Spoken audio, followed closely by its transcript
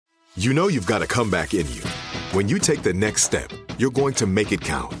You know you've got a comeback in you. When you take the next step, you're going to make it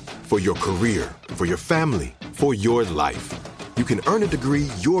count. For your career, for your family, for your life. You can earn a degree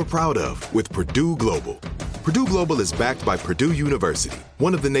you're proud of with Purdue Global. Purdue Global is backed by Purdue University,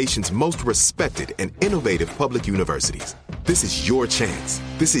 one of the nation's most respected and innovative public universities. This is your chance.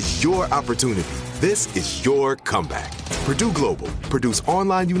 This is your opportunity. This is your comeback. Purdue Global, Purdue's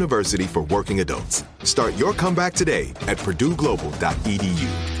online university for working adults. Start your comeback today at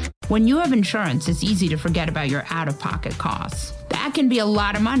purdueglobal.edu. When you have insurance, it's easy to forget about your out-of-pocket costs. That can be a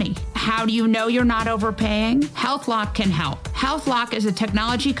lot of money. How do you know you're not overpaying? HealthLock can help. HealthLock is a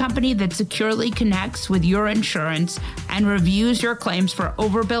technology company that securely connects with your insurance and reviews your claims for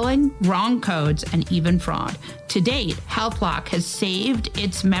overbilling, wrong codes, and even fraud. To date, HealthLock has saved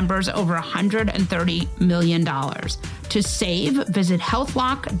its members over $130 million. To save, visit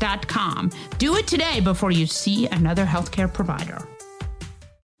healthlock.com. Do it today before you see another healthcare provider.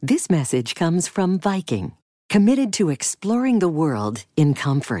 This message comes from Viking, committed to exploring the world in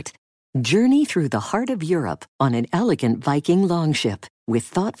comfort. Journey through the heart of Europe on an elegant Viking longship with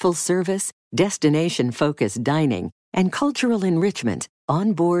thoughtful service, destination-focused dining, and cultural enrichment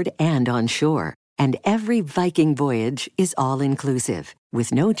on board and on shore. And every Viking voyage is all-inclusive,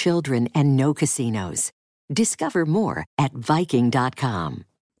 with no children and no casinos. Discover more at Viking.com.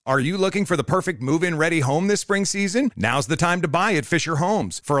 Are you looking for the perfect move-in ready home this spring season? Now's the time to buy at Fisher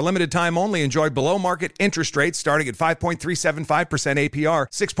Homes. For a limited time only, enjoy below-market interest rates starting at 5.375% APR,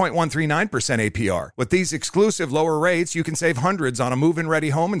 6.139% APR. With these exclusive lower rates, you can save hundreds on a move-in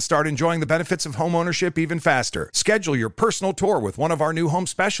ready home and start enjoying the benefits of home ownership even faster. Schedule your personal tour with one of our new home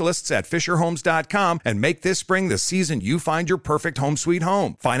specialists at FisherHomes.com and make this spring the season you find your perfect home sweet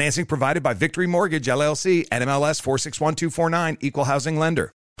home. Financing provided by Victory Mortgage, LLC, NMLS 461249, Equal Housing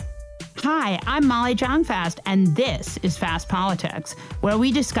Lender. Hi, I'm Molly Jongfast, and this is Fast Politics, where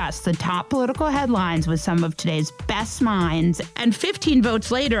we discuss the top political headlines with some of today's best minds. And 15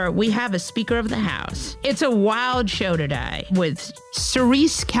 votes later, we have a Speaker of the House. It's a wild show today with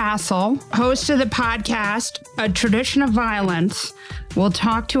Cerise Castle, host of the podcast, A Tradition of Violence, will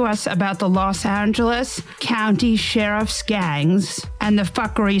talk to us about the Los Angeles County Sheriff's gangs and the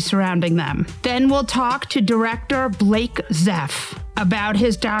fuckery surrounding them. Then we'll talk to director Blake Zeff about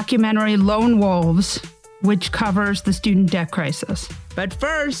his documentary Lone Wolves, which covers the student debt crisis. But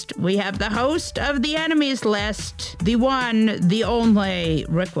first, we have the host of the enemies list, the one, the only,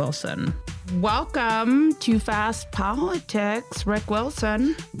 Rick Wilson. Welcome to Fast Politics, Rick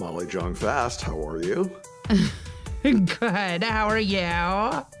Wilson. Molly Jongfast, how are you? Good. How are you?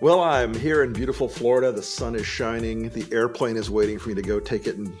 Well, I'm here in beautiful Florida. The sun is shining. The airplane is waiting for me to go take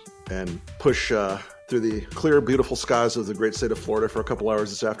it and push through the clear, beautiful skies of the great state of Florida for a couple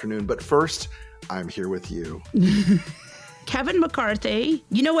hours this afternoon. But first, I'm here with you. Kevin McCarthy,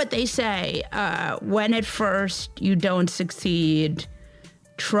 you know what they say, when at first you don't succeed,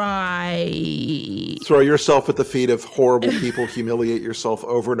 try. Throw yourself at the feet of horrible people, humiliate yourself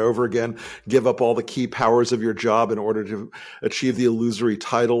over and over again, give up all the key powers of your job in order to achieve the illusory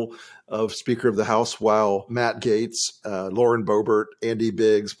title of Speaker of the House, while Matt Gaetz, Lauren Boebert, Andy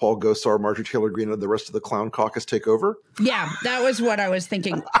Biggs, Paul Gosar, Marjorie Taylor Greene, and the rest of the clown caucus take over? Yeah, that was what I was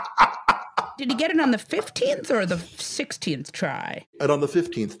thinking. Did he get it on the 15th or the 16th try? And on the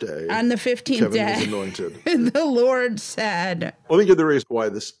 15th day. On the 15th Kevin day. was anointed. The Lord said. Let me give the reason why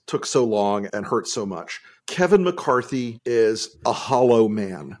this took so long and hurt so much. Kevin McCarthy is a hollow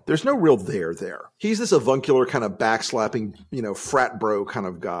man. There's no real there. He's this avuncular kind of backslapping, frat bro kind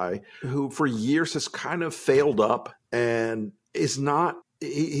of guy who for years has kind of failed up and is not.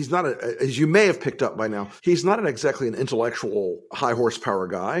 He's not, as you may have picked up by now, he's not exactly an intellectual high horsepower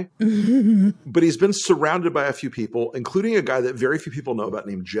guy, but he's been surrounded by a few people, including a guy that very few people know about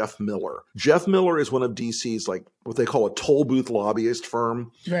named Jeff Miller. Jeff Miller is one of DC's, like what they call a toll booth lobbyist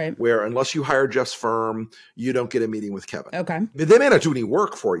firm, right? Where unless you hire Jeff's firm, you don't get a meeting with Kevin. Okay. They may not do any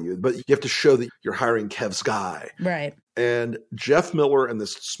work for you, but you have to show that you're hiring Kev's guy. Right. And Jeff Miller and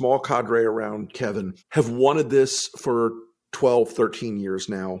this small cadre around Kevin have wanted this for 12, 13 years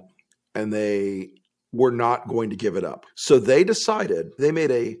now, and they were not going to give it up. So they decided, they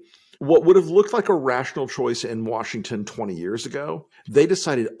made what would have looked like a rational choice in Washington 20 years ago. They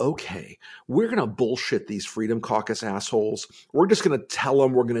decided, okay, we're going to bullshit these Freedom Caucus assholes. We're just going to tell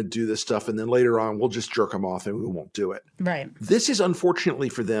them we're going to do this stuff, and then later on we'll just jerk them off and we won't do it. Right. This is unfortunately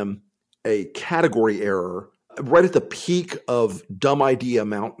for them a category error right at the peak of dumb idea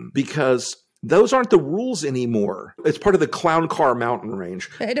mountain, because Those aren't the rules anymore. It's part of the Clown Car mountain range.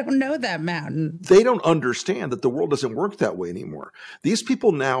 I don't know that mountain. They don't understand that the world doesn't work that way anymore. These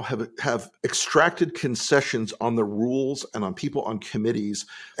people now have extracted concessions on the rules and on people on committees.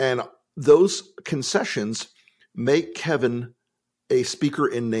 And those concessions make Kevin a speaker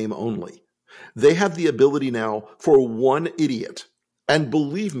in name only. They have the ability now for one idiot. And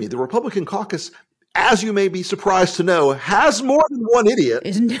believe me, the Republican caucus, as you may be surprised to know, has more than one idiot.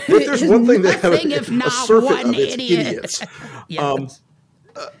 If there's one thing they have, a surfeit of its idiots. Yes.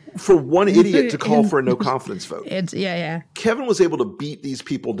 For one idiot to call for a no confidence vote. Yeah. Kevin was able to beat these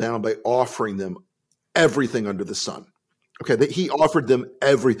people down by offering them everything under the sun. Okay, he offered them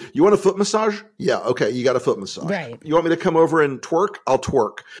you want a foot massage? Yeah, okay, you got a foot massage. Right. You want me to come over and twerk? I'll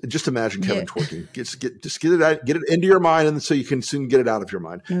twerk. Just imagine Kevin twerking. Just get it out, get it into your mind, and so you can soon get it out of your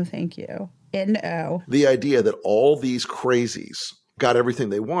mind. No, thank you. No. The idea that all these crazies got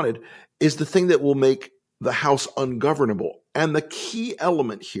everything they wanted is the thing that will make the House ungovernable. And the key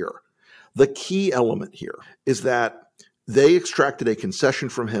element here is that they extracted a concession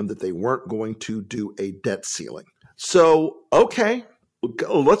from him that they weren't going to do a debt ceiling. So, okay,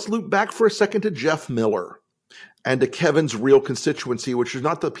 let's loop back for a second to Jeff Miller and to Kevin's real constituency, which is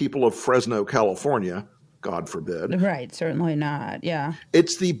not the people of Fresno, California, God forbid. Right, certainly not, yeah.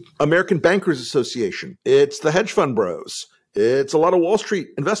 It's the American Bankers Association. It's the hedge fund bros. It's a lot of Wall Street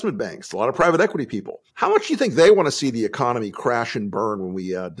investment banks, a lot of private equity people. How much do you think they want to see the economy crash and burn when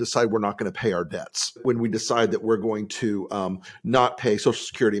we decide we're not going to pay our debts, when we decide that we're going to not pay Social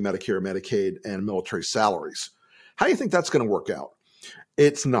Security, Medicare, Medicaid, and military salaries? How do you think that's going to work out?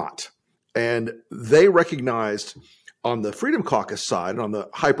 It's not. And they recognized on the Freedom Caucus side, on the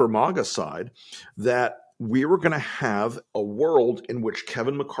Hyper MAGA side, that we were going to have a world in which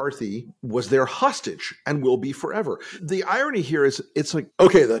Kevin McCarthy was their hostage and will be forever. The irony here is it's like,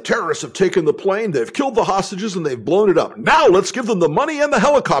 okay, the terrorists have taken the plane, they've killed the hostages, and they've blown it up. Now let's give them the money and the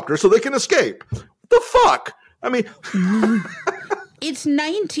helicopter so they can escape. What the fuck? I mean... It's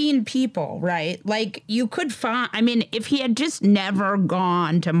 19 people, right? Like, you could find, if he had just never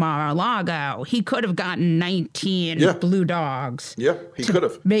gone to Mar-a-Lago, he could have gotten 19 blue dogs. Yeah, he could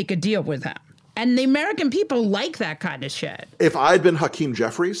have. Make a deal with them. And the American people like that kind of shit. If I had been Hakeem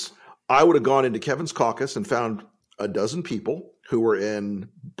Jeffries, I would have gone into Kevin's caucus and found a dozen people who were in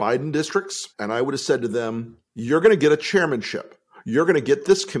Biden districts, and I would have said to them, you're going to get a chairmanship. You're going to get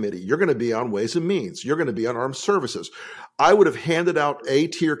this committee. You're going to be on Ways and Means. You're going to be on Armed Services. I would have handed out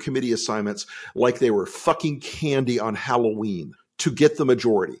A-tier committee assignments like they were fucking candy on Halloween to get the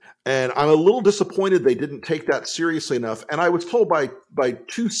majority. And I'm a little disappointed they didn't take that seriously enough. And I was told by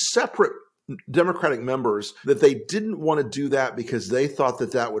two separate Democratic members that they didn't want to do that because they thought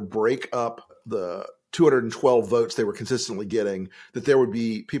that would break up the 212 votes they were consistently getting, that there would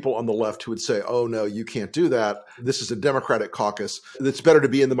be people on the left who would say, oh, no, you can't do that. This is a Democratic caucus. It's better to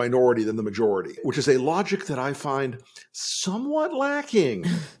be in the minority than the majority, which is a logic that I find somewhat lacking.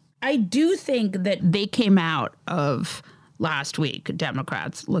 I do think that they came out of last week,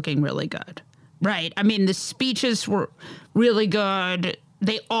 Democrats, looking really good, right? The speeches were really good.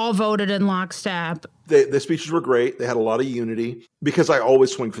 They all voted in lockstep. The speeches were great. They had a lot of unity. Because I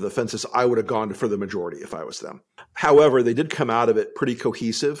always swing for the fences, I would have gone for the majority if I was them. However, they did come out of it pretty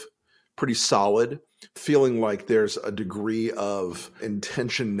cohesive, pretty solid, feeling like there's a degree of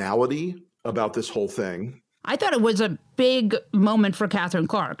intentionality about this whole thing. I thought it was a big moment for Catherine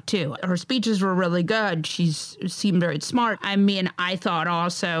Clark, too. Her speeches were really good. She seemed very smart. I thought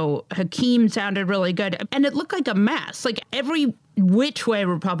also Hakeem sounded really good. And it looked like a mess. Like every which way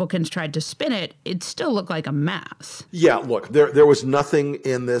Republicans tried to spin it, it still looked like a mess. Yeah, look, there was nothing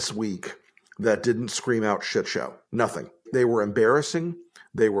in this week that didn't scream out shit show. Nothing. They were embarrassing.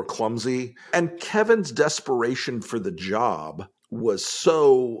 They were clumsy. And Kevin's desperation for the job was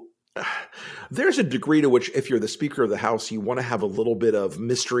so... There's a degree to which, if you're the Speaker of the House, you want to have a little bit of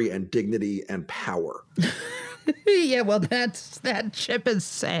mystery and dignity and power. Yeah, well, that ship has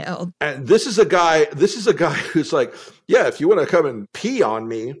sailed. And this is a guy who's like, yeah, if you want to come and pee on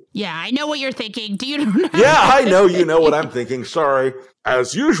me. Yeah, I know what you're thinking. Do you know? Yeah, I know you know what I'm thinking. Sorry.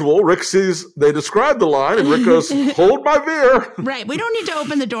 As usual, Rick sees, they describe the line, and Rick goes, hold my beer. Right. We don't need to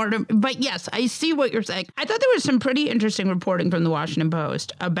open the door. But yes, I see what you're saying. I thought there was some pretty interesting reporting from the Washington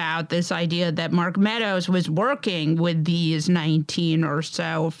Post about this idea that Mark Meadows was working with these 19 or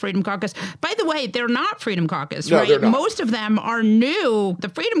so Freedom Caucus. By the way, they're not Freedom Caucus, no, right? They're not. Most of them are new. The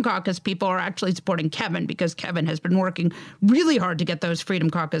Freedom Caucus people are actually supporting Kevin because Kevin has been working working really hard to get those Freedom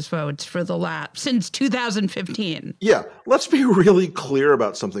Caucus votes for the since 2015. Yeah, let's be really clear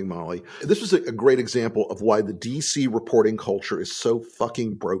about something, Molly. This was a great example of why the DC reporting culture is so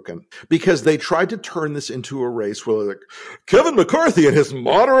fucking broken. Because they tried to turn this into a race where like, Kevin McCarthy and his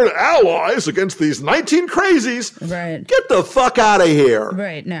moderate allies against these 19 crazies. Right. Get the fuck out of here.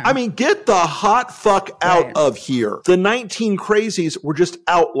 Right, no. I mean, get the hot fuck out of here. The 19 crazies were just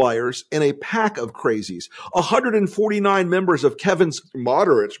outliers in a pack of crazies. 149 members of Kevin's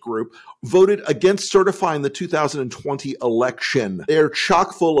moderates group voted against certifying the 2020 election. They're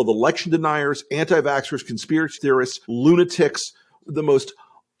chock full of election deniers, anti-vaxxers, conspiracy theorists, lunatics, the most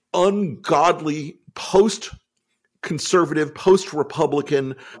ungodly post-conservative,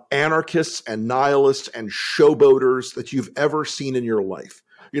 post-Republican anarchists and nihilists and showboaters that you've ever seen in your life.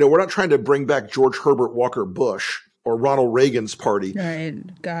 You know, we're not trying to bring back George Herbert Walker Bush or Ronald Reagan's party. Right.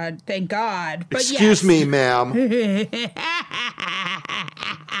 God, thank God. But Excuse me, ma'am. No,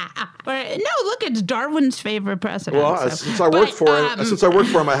 look, it's Darwin's favorite president. Well, since I work for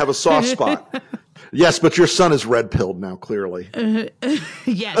him, I have a soft spot. Yes, but your son is red-pilled now, clearly.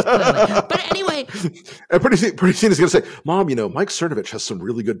 Yes, clearly. But anyway. And pretty soon he's going to say, Mom, you know, Mike Cernovich has some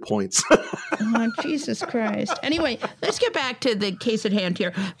really good points. Oh, Jesus Christ. Anyway, let's get back to the case at hand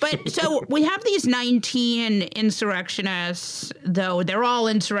here. But so we have these 19 insurrectionists, though they're all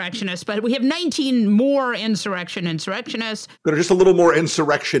insurrectionists, but we have 19 more insurrectionists. That are just a little more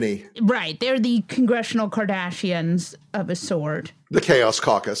insurrection-y. Right. They're the congressional Kardashians of a sort. The Chaos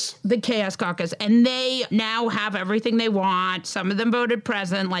Caucus. And they now have everything they want. Some of them voted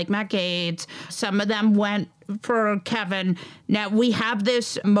president, like Matt Gaetz. Some of them went for Kevin. Now, we have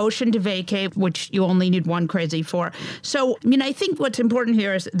this motion to vacate, which you only need one crazy for. So, I mean, I think what's important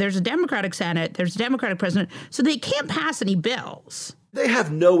here is there's a Democratic Senate, there's a Democratic president, so they can't pass any bills. They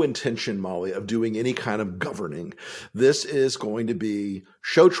have no intention, Molly, of doing any kind of governing. This is going to be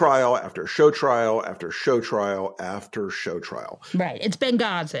show trial after show trial after show trial after show trial. Right. It's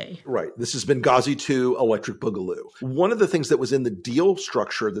Benghazi. Right. This has Benghazi 2, Electric Boogaloo. One of the things that was in the deal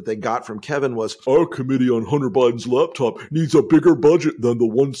structure that they got from Kevin was, our committee on Hunter Biden's laptop needs a bigger budget than the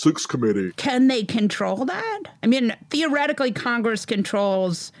 1-6 committee. Can they control that? I mean, theoretically, Congress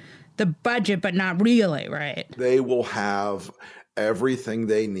controls the budget, but not really, right? They will have everything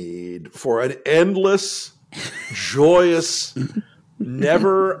they need for an endless, joyous,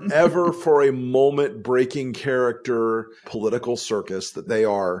 never, ever for a moment breaking character political circus that they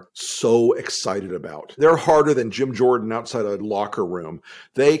are so excited about. They're harder than Jim Jordan outside a locker room.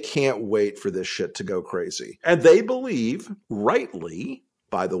 They can't wait for this shit to go crazy. And they believe, rightly,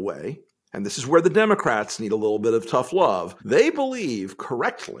 by the way, and this is where the Democrats need a little bit of tough love, they believe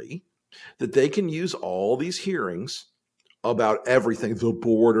correctly that they can use all these hearings about everything, the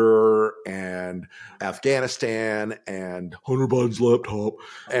border and Afghanistan and Hunter Biden's laptop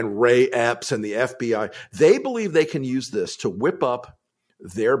and Ray Epps and the FBI. They believe they can use this to whip up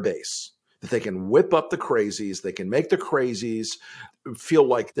their base, that they can whip up the crazies. They can make the crazies feel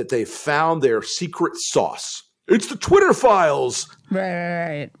like that they found their secret sauce. It's the Twitter files.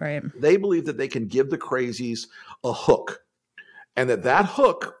 Right. They believe that they can give the crazies a hook. And that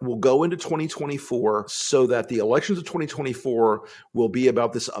hook will go into 2024 so that the elections of 2024 will be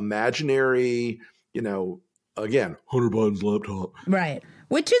about this imaginary, again, Hunter Biden's laptop. Right.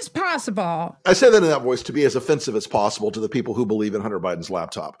 Which is possible. I say that in that voice to be as offensive as possible to the people who believe in Hunter Biden's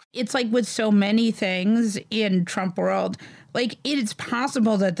laptop. It's like with so many things in Trump world, like it's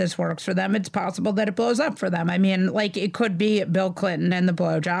possible that this works for them. It's possible that it blows up for them. I mean, like it could be Bill Clinton and the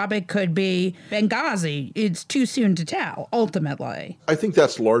blowjob. It could be Benghazi. It's too soon to tell, ultimately. I think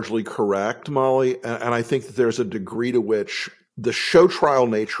that's largely correct, Molly. And I think that there's a degree to which the show trial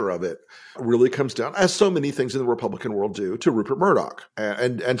nature of it really comes down, as so many things in the Republican world do, to Rupert Murdoch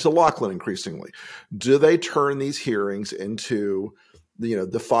and to Lachlan increasingly. Do they turn these hearings into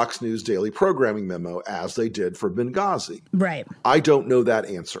the Fox News daily programming memo as they did for Benghazi? Right. I don't know that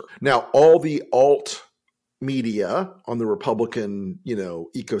answer. Now, all the alt media on the Republican,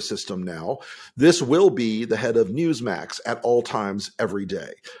 ecosystem now, this will be the head of Newsmax at all times every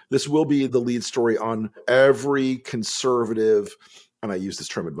day. This will be the lead story on every conservative, and I use this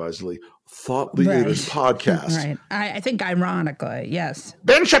term advisedly, thought leaders podcast. Right. I think ironically, yes.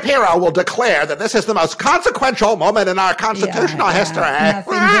 Ben Shapiro will declare that this is the most consequential moment in our constitutional history.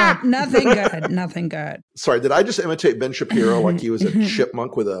 Nothing good. Nothing good. Sorry, did I just imitate Ben Shapiro like he was a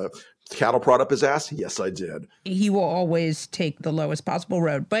chipmunk with a Cattle prod up his ass? Yes, I did. He will always take the lowest possible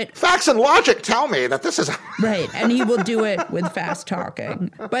road. But facts and logic tell me that this is right. And he will do it with fast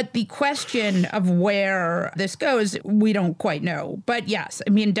talking. But the question of where this goes, we don't quite know. But yes, I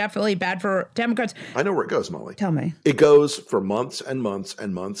mean, definitely bad for Democrats. I know where it goes, Molly. Tell me. It goes for months and months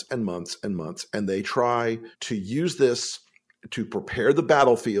and months and months and months. And they try to use this to prepare the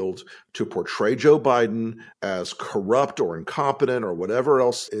battlefield to portray Joe Biden as corrupt or incompetent or whatever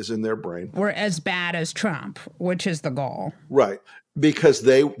else is in their brain. Or as bad as Trump, which is the goal. Right. Because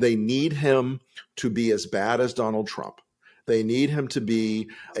they need him to be as bad as Donald Trump. They need him to be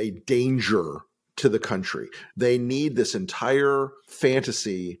a danger to the country. They need this entire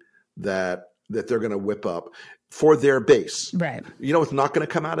fantasy that they're going to whip up for their base. Right. You know what's not going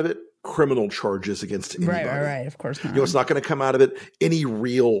to come out of it? Criminal charges against anybody. Right. Of course not. You know what's not going to come out of it? Any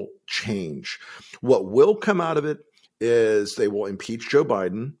real change. What will come out of it is they will impeach Joe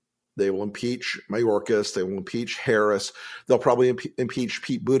Biden. They will impeach Mayorkas. They will impeach Harris. They'll probably impeach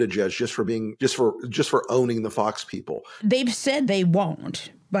Pete Buttigieg just for owning the Fox people. They've said they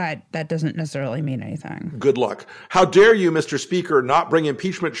won't, but that doesn't necessarily mean anything. Good luck. How dare you, Mr. Speaker, not bring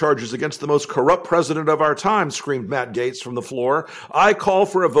impeachment charges against the most corrupt president of our time, screamed Matt Gaetz from the floor. I call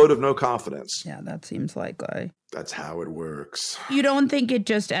for a vote of no confidence. Yeah, that seems likely. That's how it works. You don't think it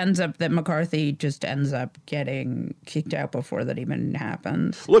just ends up that McCarthy just ends up getting kicked out before that even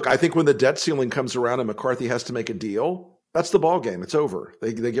happens? Look, I think when the debt ceiling comes around and McCarthy has to make a deal, that's the ball game. It's over.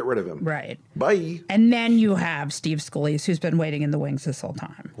 They get rid of him. Right. Bye. And then you have Steve Scalise, who's been waiting in the wings this whole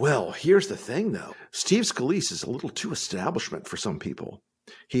time. Well, here's the thing, though. Steve Scalise is a little too establishment for some people.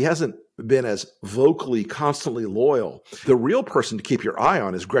 He hasn't been as vocally, constantly loyal. The real person to keep your eye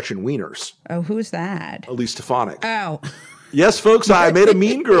on is Gretchen Wieners. Oh, who's that? Elise Stefanik. Oh. Yes, folks, I made a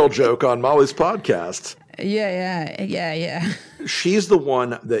Mean Girl joke on Molly's podcast. Yeah. She's the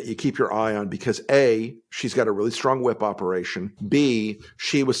one that you keep your eye on because A, she's got a really strong whip operation. B,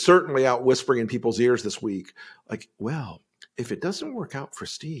 she was certainly out whispering in people's ears this week, like, well, if it doesn't work out for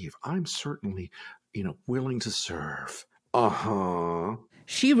Steve, I'm certainly, willing to serve. Uh-huh.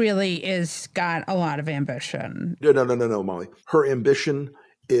 She really is got a lot of ambition. No, Molly. Her ambition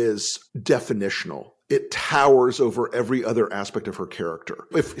is definitional. It towers over every other aspect of her character,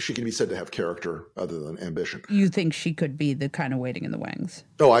 if she can be said to have character other than ambition. You think she could be the kind of waiting in the wings?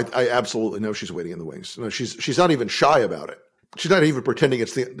 Oh, I absolutely know she's waiting in the wings. No, she's not even shy about it. She's not even pretending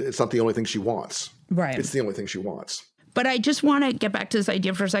it's not the only thing she wants. Right. It's the only thing she wants. But I just want to get back to this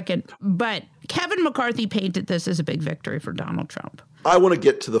idea for a second. But Kevin McCarthy painted this as a big victory for Donald Trump. I want to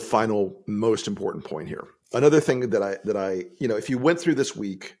get to the final, most important point here. Another thing that I, if you went through this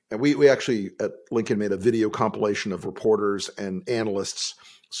week, and we actually at Lincoln made a video compilation of reporters and analysts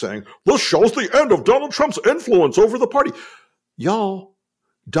saying, this shows the end of Donald Trump's influence over the party. Y'all,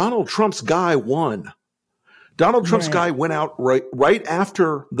 Donald Trump's guy won. Donald Trump's guy went out right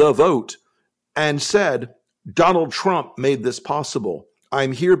after the vote and said, Donald Trump made this possible.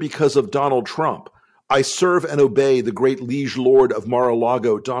 I'm here because of Donald Trump. I serve and obey the great liege lord of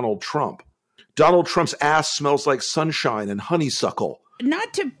Mar-a-Lago, Donald Trump. Donald Trump's ass smells like sunshine and honeysuckle.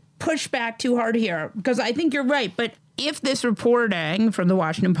 Not to push back too hard here, because I think you're right, but if this reporting from the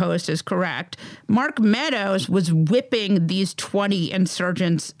Washington Post is correct, Mark Meadows was whipping these 20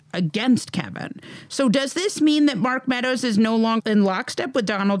 insurgents against Kevin. So does this mean that Mark Meadows is no longer in lockstep with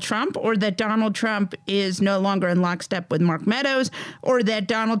Donald Trump, or that Donald Trump is no longer in lockstep with Mark Meadows, or that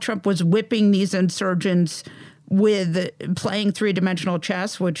Donald Trump was whipping these insurgents with playing three-dimensional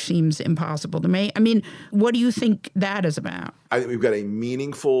chess, which seems impossible to me? I mean, what do you think that is about? I think we've got a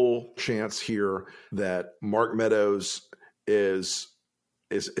meaningful chance here that Mark Meadows is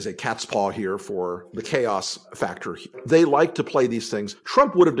a cat's paw here for the chaos factor. They like to play these things.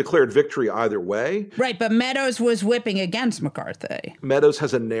 Trump would have declared victory either way. Right, but Meadows was whipping against McCarthy. Meadows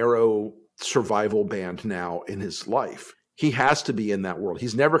has a narrow survival band now in his life. He has to be in that world.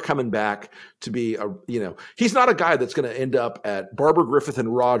 He's never coming back to be he's not a guy that's going to end up at Barber, Griffith &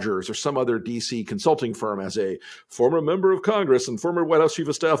 Rogers or some other DC consulting firm as a former member of Congress and former White House Chief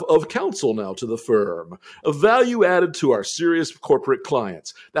of Staff of counsel now to the firm. A value added to our serious corporate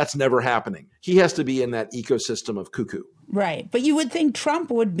clients. That's never happening. He has to be in that ecosystem of cuckoo. Right. But you would think Trump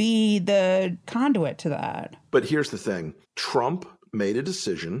would be the conduit to that. But here's the thing. Trump made a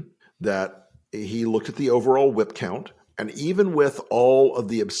decision that he looked at the overall whip count. And even with all of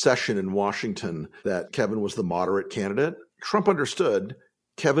the obsession in Washington that Kevin was the moderate candidate, Trump understood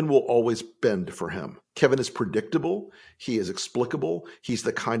Kevin will always bend for him. Kevin is predictable. He is explicable. He's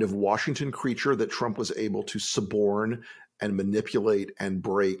the kind of Washington creature that Trump was able to suborn and manipulate and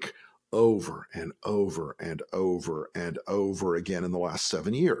break over and over and over and over again in the last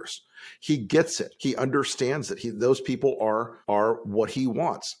 7 years. He gets it. He understands it. Those people are what he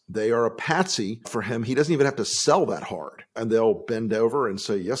wants. They are a patsy for him. He doesn't even have to sell that hard. And they'll bend over and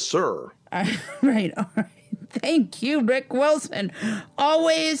say, yes, sir. Right. All right. Thank you, Rick Wilson.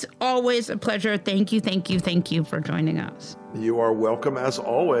 Always, always a pleasure. Thank you for joining us. You are welcome as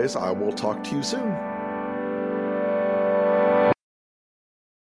always. I will talk to you soon.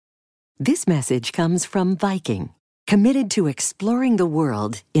 This message comes from Viking, committed to exploring the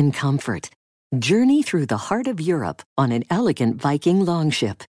world in comfort. Journey through the heart of Europe on an elegant Viking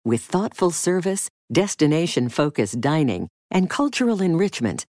longship with thoughtful service, destination-focused dining, and cultural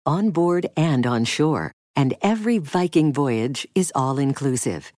enrichment on board and on shore. And every Viking voyage is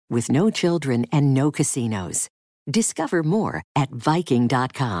all-inclusive, with no children and no casinos. Discover more at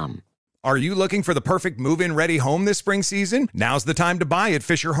Viking.com. Are you looking for the perfect move-in ready home this spring season? Now's the time to buy at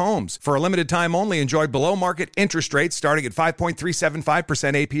Fisher Homes. For a limited time only, enjoy below-market interest rates starting at 5.375%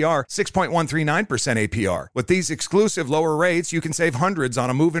 APR, 6.139% APR. With these exclusive lower rates, you can save hundreds on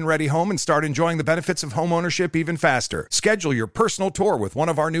a move-in ready home and start enjoying the benefits of home ownership even faster. Schedule your personal tour with one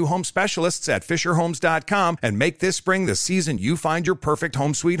of our new home specialists at FisherHomes.com and make this spring the season you find your perfect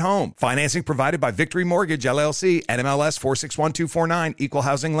home sweet home. Financing provided by Victory Mortgage, LLC, NMLS 461249, Equal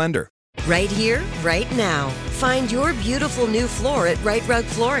Housing Lender. Right here, right now. Find your beautiful new floor at Right Rug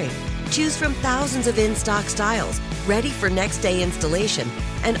Flooring. Choose from thousands of in-stock styles, ready for next day installation,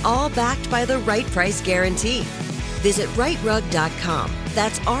 and all backed by the right price guarantee. Visit rightrug.com.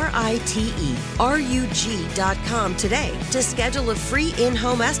 That's RITERUG.com today to schedule a free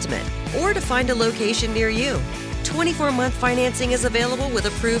in-home estimate or to find a location near you. 24-month financing is available with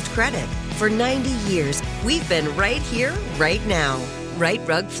approved credit. For 90 years, we've been right here, right now. Right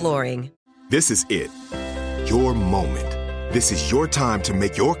Rug Flooring. This is it. Your moment. This is your time to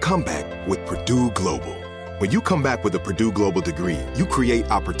make your comeback with Purdue Global. When you come back with a Purdue Global degree, you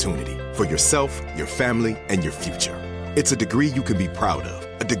create opportunity for yourself, your family, and your future. It's a degree you can be proud of,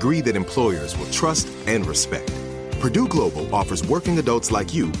 a degree that employers will trust and respect. Purdue Global offers working adults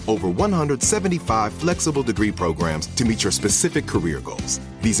like you over 175 flexible degree programs to meet your specific career goals.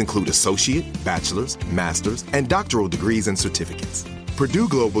 These include associate, bachelor's, master's, and doctoral degrees and certificates. Purdue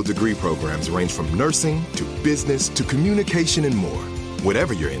Global degree programs range from nursing to business to communication and more.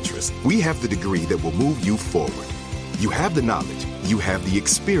 Whatever your interest, we have the degree that will move you forward. You have the knowledge, you have the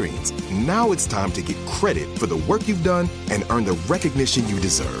experience. Now it's time to get credit for the work you've done and earn the recognition you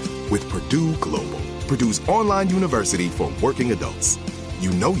deserve with Purdue Global, Purdue's online university for working adults.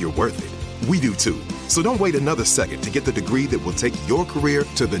 You know you're worth it. We do too. So don't wait another second to get the degree that will take your career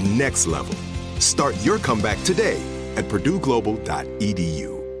to the next level. Start your comeback today at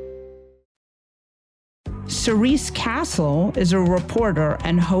purdueglobal.edu. Cerise Castle is a reporter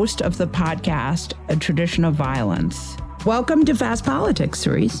and host of the podcast, A Tradition of Violence. Welcome to Fast Politics,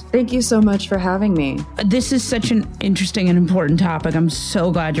 Cerise. Thank you so much for having me. This is such an interesting and important topic. I'm so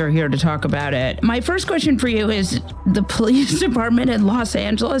glad you're here to talk about it. My first question for you is, the police department in Los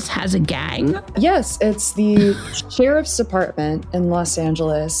Angeles has a gang? Yes, it's the sheriff's department in Los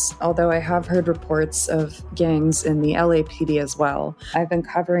Angeles, although I have heard reports of gangs in the LAPD as well. I've been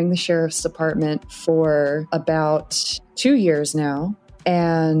covering the sheriff's department for about 2 years now.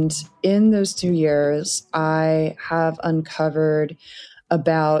 And in those 2 years, I have uncovered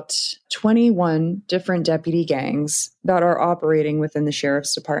about 21 different deputy gangs that are operating within the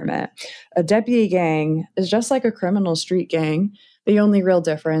sheriff's department. A deputy gang is just like a criminal street gang. The only real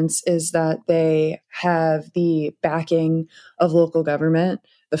difference is that they have the backing of local government,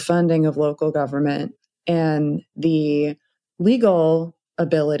 the funding of local government, and the legal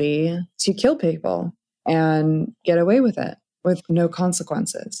ability to kill people and get away with it with no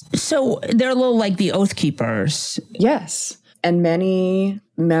consequences. So they're a little like the Oath Keepers. Yes. And many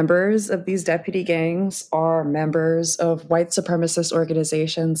members of these deputy gangs are members of white supremacist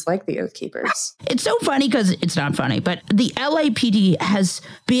organizations like the Oath Keepers. It's so funny because it's not funny, but the LAPD has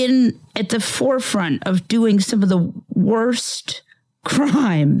been at the forefront of doing some of the worst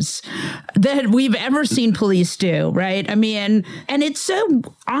crimes that we've ever seen police do, right? I mean, and it's so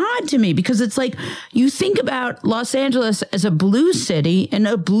odd to me because it's like you think about Los Angeles as a blue city in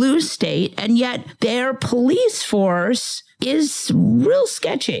a blue state, and yet their police force is real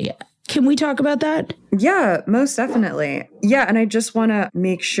sketchy. Can we talk about that? Yeah, most definitely. Yeah, and I just want to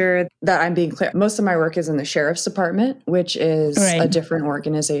make sure that I'm being clear. Most of my work is in the sheriff's department, which is a different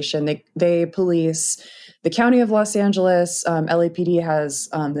organization. They police the county of Los Angeles. LAPD has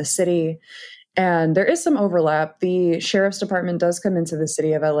the city. And there is some overlap. The sheriff's department does come into the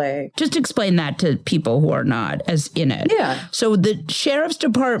city of LA. Just explain that to people who are not as in it. Yeah. So the sheriff's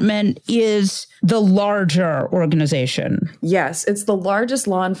department is the larger organization. Yes, it's the largest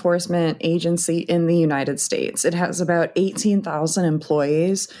law enforcement agency in the United States. It has about 18,000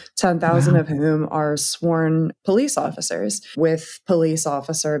 employees, 10,000 of whom are sworn police officers with police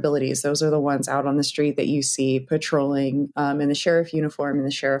officer abilities. Those are the ones out on the street that you see patrolling in the sheriff uniform, in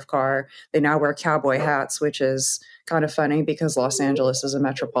the sheriff car. They now wear cowboy hats, which is kind of funny because Los Angeles is a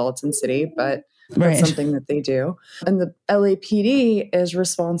metropolitan city, but that's something that they do. And the LAPD is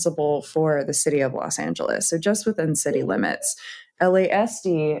responsible for the city of Los Angeles. So just within city limits.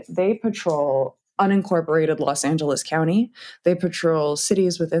 LASD, they patrol unincorporated Los Angeles County. They patrol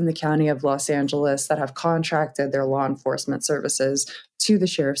cities within the county of Los Angeles that have contracted their law enforcement services to the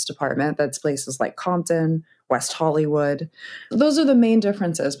sheriff's department. That's places like Compton, West Hollywood. Those are the main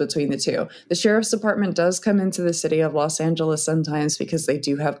differences between the two. The sheriff's department does come into the city of Los Angeles sometimes because they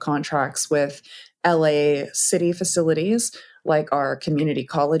do have contracts with LA city facilities, like our community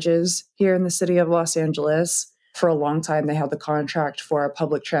colleges here in the city of Los Angeles. For a long time, they had the contract for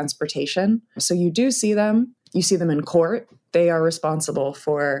public transportation. So you do see them. You see them in court. They are responsible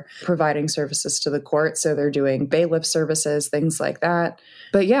for providing services to the court. So they're doing bailiff services, things like that.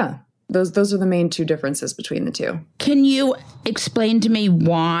 But yeah, those are the main two differences between the two. Can you explain to me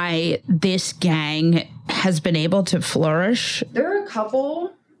why this gang has been able to flourish? There are a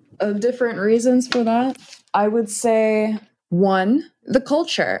couple of different reasons for that. I would say, one, the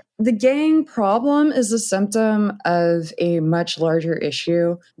culture. The gang problem is a symptom of a much larger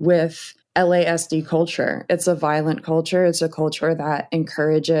issue with LASD culture. It's a violent culture. It's a culture that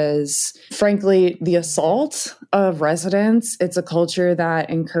encourages, frankly, the assault of residents. It's a culture that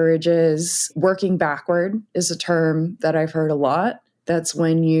encourages working backward, is a term that I've heard a lot. That's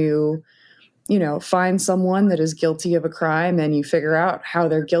when you find someone that is guilty of a crime and you figure out how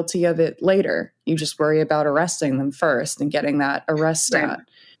they're guilty of it later. You just worry about arresting them first and getting that arrest stat.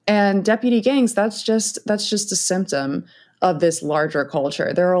 And deputy gangs, that's just a symptom of this larger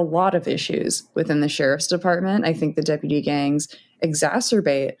culture. There are a lot of issues within the sheriff's department. I think the deputy gangs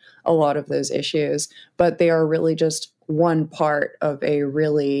exacerbate a lot of those issues, but they are really just one part of a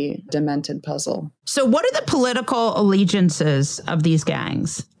really demented puzzle. So what are the political allegiances of these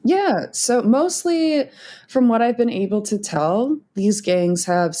gangs? Yeah, so mostly from what I've been able to tell, these gangs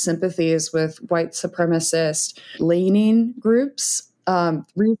have sympathies with white supremacist leaning groups.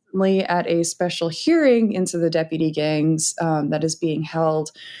 Recently at a special hearing into the deputy gangs that is being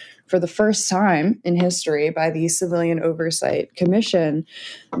held for the first time in history by the Civilian Oversight Commission,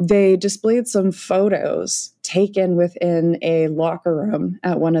 they displayed some photos taken within a locker room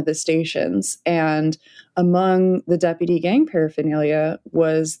at one of the stations. And among the deputy gang paraphernalia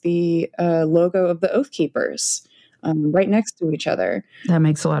was the logo of the Oath Keepers. Right next to each other. That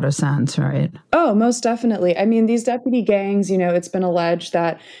makes a lot of sense, right? Oh, most definitely. I mean, these deputy gangs, it's been alleged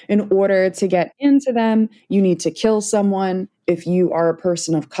that in order to get into them, you need to kill someone. If you are a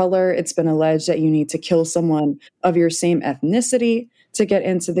person of color, it's been alleged that you need to kill someone of your same ethnicity to get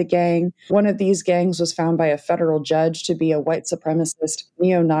into the gang. One of these gangs was found by a federal judge to be a white supremacist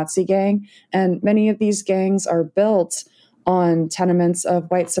neo-Nazi gang. And many of these gangs are built on tenements of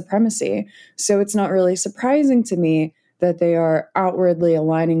white supremacy. So it's not really surprising to me that they are outwardly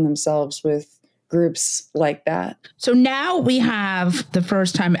aligning themselves with groups like that. So now we have the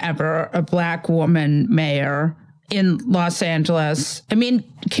first time ever a Black woman mayor in Los Angeles. I mean,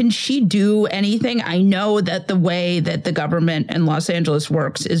 can she do anything? I know that the way that the government in Los Angeles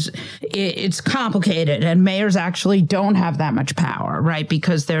works is it's complicated, and mayors actually don't have that much power, right?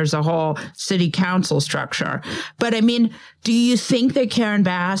 Because there's a whole city council structure. But I mean, do you think that Karen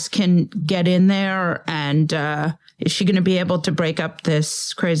Bass can get in there and is she going to be able to break up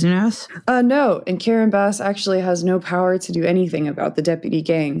this craziness? No. And Karen Bass actually has no power to do anything about the deputy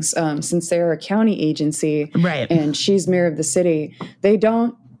gangs since they are a county agency. Right. And she's mayor of the city. They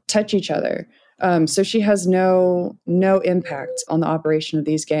don't touch each other. So she has no impact on the operation of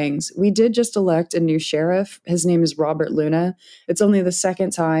these gangs. We did just elect a new sheriff. His name is Robert Luna. It's only the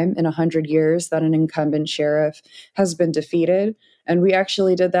second time in 100 years that an incumbent sheriff has been defeated. And we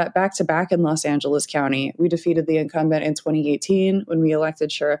actually did that back to back in Los Angeles County. We defeated the incumbent in 2018 when we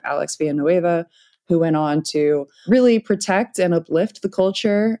elected Sheriff Alex Villanueva, who went on to really protect and uplift the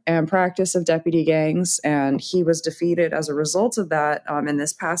culture and practice of deputy gangs. And he was defeated as a result of that in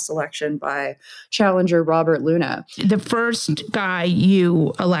this past election by challenger Robert Luna. The first guy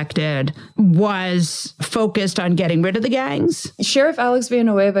you elected was focused on getting rid of the gangs? Sheriff Alex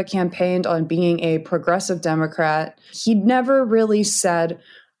Villanueva campaigned on being a progressive Democrat. He never really said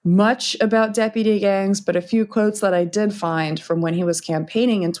much about deputy gangs, but a few quotes that I did find from when he was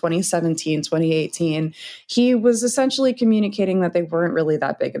campaigning in 2017, 2018, he was essentially communicating that they weren't really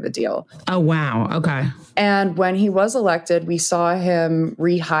that big of a deal. Oh, wow. Okay. And when he was elected, we saw him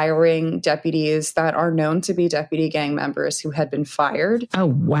rehiring deputies that are known to be deputy gang members who had been fired. Oh,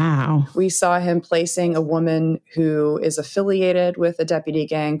 wow. We saw him placing a woman who is affiliated with a deputy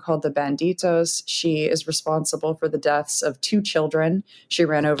gang called the Banditos. She is responsible for the deaths of 2 children. She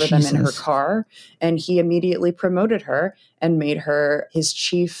ran over them in her car, and he immediately promoted her and made her his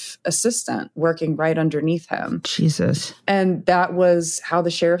chief assistant, working right underneath him. Jesus. And that was how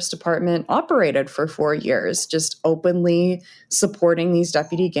the sheriff's department operated for 4 years, just openly supporting these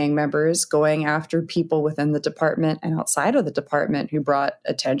deputy gang members, going after people within the department and outside of the department who brought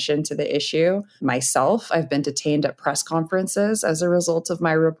attention to the issue. Myself, I've been detained at press conferences as a result of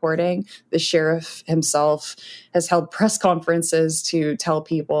my reporting. The sheriff himself has held press conferences to tell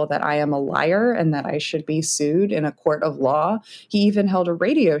people that I am a liar and that I should be sued in a court of law. He even held a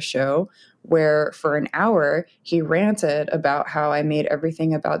radio show where for an hour he ranted about how I made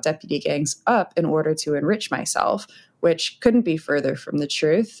everything about deputy gangs up in order to enrich myself, which couldn't be further from the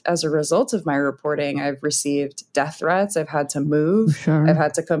truth. As a result of my reporting, I've received death threats. I've had to move. Sure. I've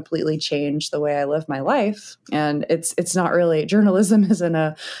had to completely change the way I live my life. And it's not really, journalism isn't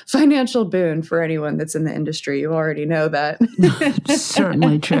a financial boon for anyone that's in the industry. You already know that.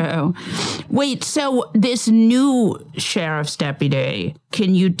 Certainly true. Wait, so this new sheriff's deputy,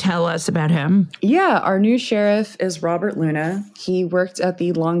 can you tell us about him? Yeah, our new sheriff is Robert Luna. He worked at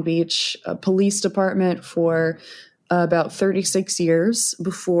the Long Beach Police Department for about 36 years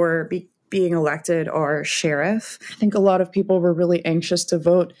before being elected our sheriff. I think a lot of people were really anxious to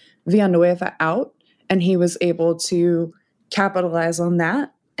vote Villanueva out, and he was able to capitalize on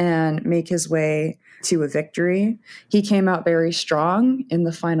that and make his way to a victory. He came out very strong in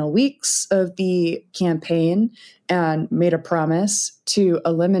the final weeks of the campaign and made a promise to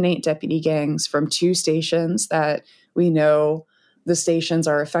eliminate deputy gangs from 2 stations that we know the stations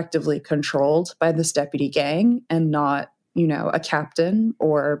are effectively controlled by this deputy gang and not, a captain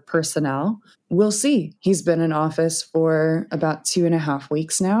or personnel. We'll see. He's been in office for about 2.5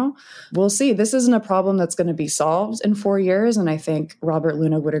 weeks now. We'll see. This isn't a problem that's going to be solved in 4 years, and I think Robert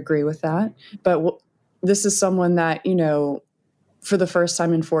Luna would agree with that. But this is someone that, for the first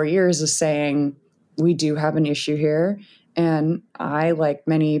time in 4 years is saying, we do have an issue here. And I, like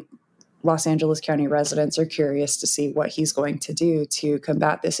many Los Angeles County residents, are curious to see what he's going to do to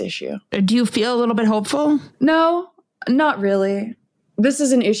combat this issue. Do you feel a little bit hopeful? No, not really. This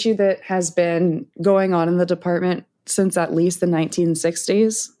is an issue that has been going on in the department since at least the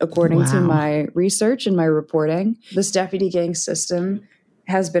 1960s, according to my research and my reporting. This deputy gang system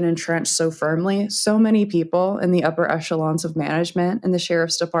has been entrenched so firmly. So many people in the upper echelons of management in the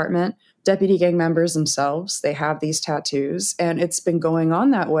sheriff's department, deputy gang members themselves, they have these tattoos, and it's been going on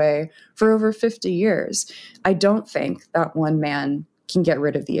that way for over 50 years. I don't think that one man can get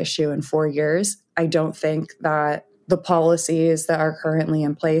rid of the issue in 4 years. I don't think that the policies that are currently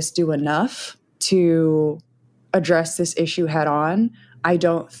in place do enough to address this issue head on. I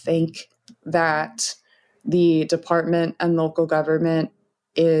don't think that the department and local government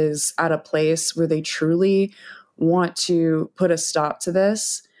is at a place where they truly want to put a stop to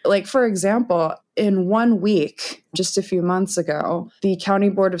this. Like, for example, in 1 week, just a few months ago, the County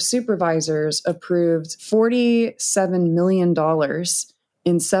Board of Supervisors approved $47 million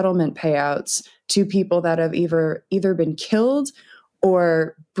in settlement payouts to people that have either been killed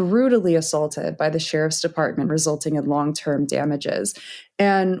or brutally assaulted by the sheriff's department, resulting in long-term damages.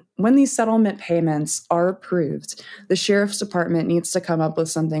 And when these settlement payments are approved, the sheriff's department needs to come up with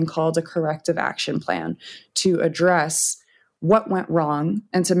something called a corrective action plan to address what went wrong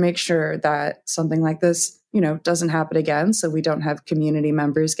and to make sure that something like this, doesn't happen again, so we don't have community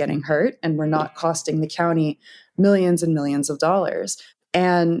members getting hurt and we're not costing the county millions and millions of dollars.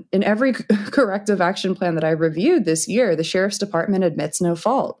 And in every corrective action plan that I reviewed this year, the sheriff's department admits no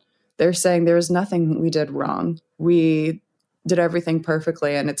fault. They're saying there's nothing we did wrong. We did everything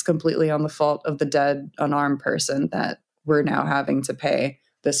perfectly, and it's completely on the fault of the dead, unarmed person that we're now having to pay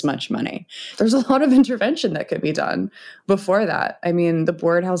this much money. There's a lot of intervention that could be done before that. I mean, the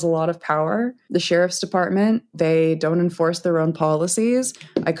board has a lot of power. The sheriff's department, they don't enforce their own policies.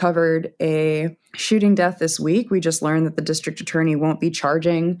 I covered a shooting death this week. We just learned that the district attorney won't be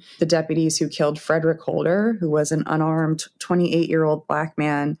charging the deputies who killed Frederick Holder, who was an unarmed 28-year-old Black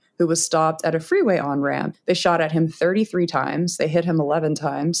man who was stopped at a freeway on-ramp. They shot at him 33 times. They hit him 11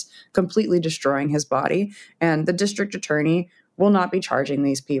 times, completely destroying his body. And the district attorney will not be charging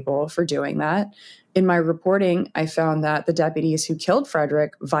these people for doing that. In my reporting, I found that the deputies who killed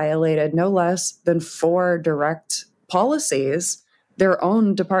Frederick violated no less than 4 direct policies, their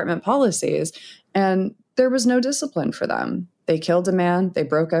own department policies, and there was no discipline for them. They killed a man, they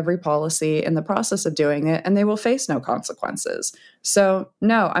broke every policy in the process of doing it, and they will face no consequences. So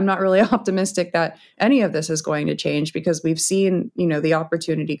no, I'm not really optimistic that any of this is going to change because we've seen, the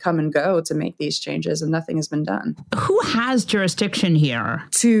opportunity come and go to make these changes and nothing has been done. Who has jurisdiction here?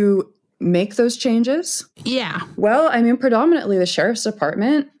 To make those changes? Yeah. Well, predominantly the sheriff's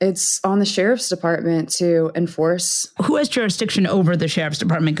department. It's on the sheriff's department to enforce. Who has jurisdiction over the sheriff's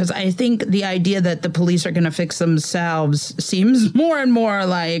department? Because I think the idea that the police are going to fix themselves seems more and more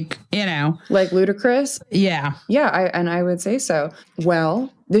like, Like ludicrous? Yeah. Yeah, I would say so.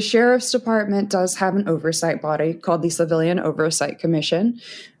 Well, the sheriff's department does have an oversight body called the Civilian Oversight Commission.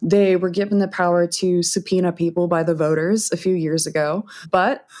 They were given the power to subpoena people by the voters a few years ago.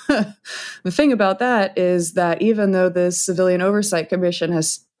 But the thing about that is that even though the Civilian Oversight Commission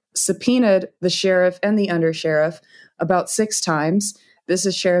has subpoenaed the sheriff and the undersheriff about 6 times, this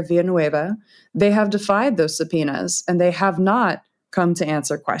is Sheriff Villanueva, they have defied those subpoenas and they have not come to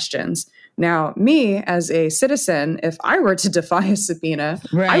answer questions. Now, me as a citizen, if I were to defy a subpoena,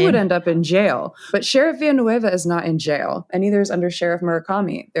 right, I would end up in jail. But Sheriff Villanueva is not in jail, and neither is Under Sheriff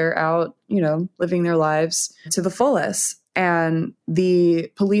Murakami. They're out, living their lives to the fullest. And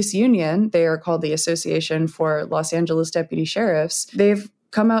the police union, they are called the Association for Los Angeles Deputy Sheriffs, they've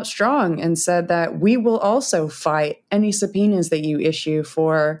come out strong and said that we will also fight any subpoenas that you issue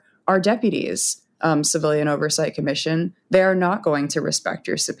for our deputies. Civilian Oversight Commission, they are not going to respect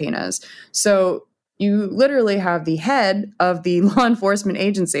your subpoenas. So you literally have the head of the law enforcement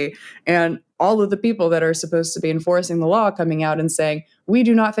agency and all of the people that are supposed to be enforcing the law coming out and saying, we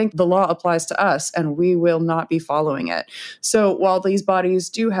do not think the law applies to us and we will not be following it. So while these bodies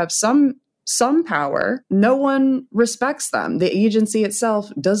do have some power, no one respects them. The agency itself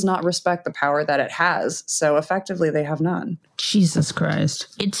does not respect the power that it has. So effectively, they have none. Jesus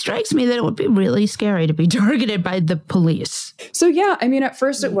Christ. It strikes me that it would be really scary to be targeted by the police. So yeah, at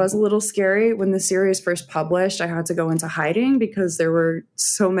first it was a little scary. When the series first published, I had to go into hiding because there were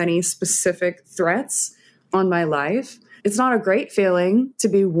so many specific threats on my life. It's not a great feeling to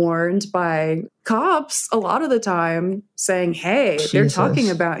be warned by cops a lot of the time saying, hey, Jesus, they're talking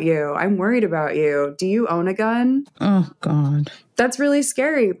about you. I'm worried about you. Do you own a gun? Oh, God. That's really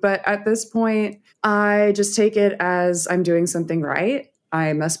scary. But at this point, I just take it as I'm doing something right.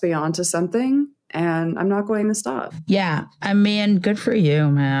 I must be onto something and I'm not going to stop. Yeah. Good for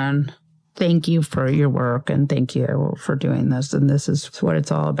you, man. Thank you for your work and thank you for doing this. And this is what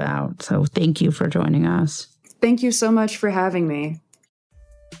it's all about. So thank you for joining us. Thank you so much for having me.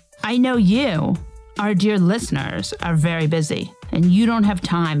 I know you, our dear listeners, are very busy, and you don't have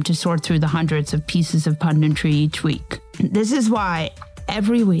time to sort through the hundreds of pieces of punditry each week. This is why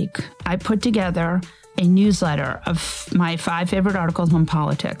every week I put together a newsletter of my 5 favorite articles on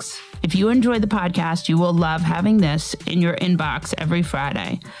politics. If you enjoy the podcast, you will love having this in your inbox every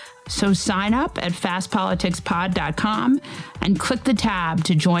Friday. So sign up at fastpoliticspod.com and click the tab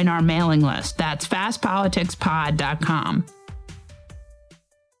to join our mailing list. That's fastpoliticspod.com.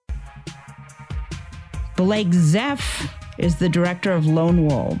 Blake Zeff is the director of Lone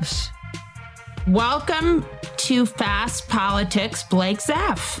Wolves. Welcome to Fast Politics, Blake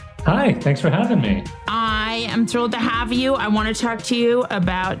Zeff. Hi, thanks for having me. I am thrilled to have you. I want to talk to you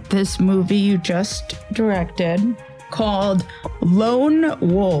about this movie you just directed called Lone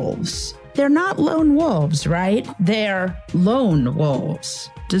Wolves. They're not lone wolves, right? They're lone wolves.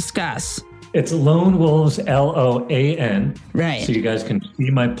 Discuss. It's Lone Wolves, Loan. Right. So you guys can see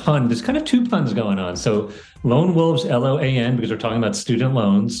my pun. There's kind of 2 puns going on. So Lone Wolves, Loan, because we're talking about student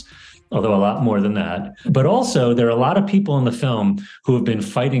loans, although a lot more than that. But also, there are a lot of people in the film who have been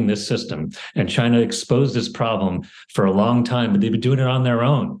fighting this system and trying to expose this problem for a long time, but they've been doing it on their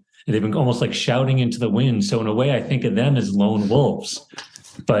own. And they've been almost like shouting into the wind. So in a way, I think of them as lone wolves,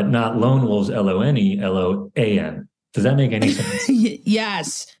 but not Lone Wolves, Lone, Loan. Does that make any sense?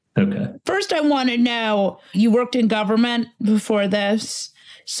 Yes. Okay. First, I want to know, you worked in government before this.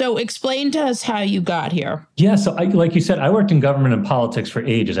 So explain to us how you got here. Yeah. So like you said, I worked in government and politics for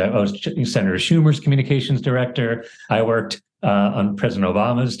ages. I was Senator Schumer's communications director. I worked on President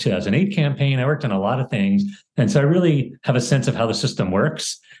Obama's 2008 campaign. I worked on a lot of things. And so I really have a sense of how the system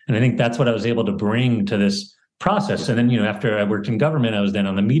works. And I think that's what I was able to bring to this process. And then, after I worked in government, I was then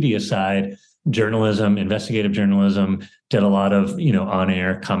on the media side, journalism, investigative journalism, did a lot of,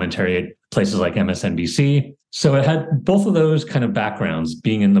 on-air commentary at places like MSNBC. So I had both of those kind of backgrounds,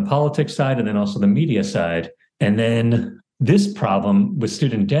 being in the politics side and then also the media side. And then this problem with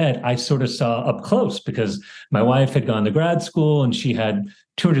student debt, I sort of saw up close because my wife had gone to grad school and she had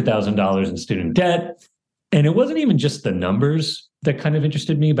 $200,000 in student debt. And it wasn't even just the numbers that kind of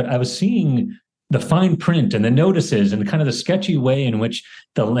interested me, but I was seeing the fine print and the notices and kind of the sketchy way in which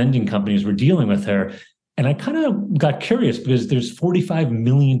the lending companies were dealing with her. And I kind of got curious because there's 45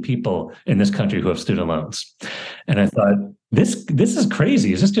 million people in this country who have student loans. And I thought, this is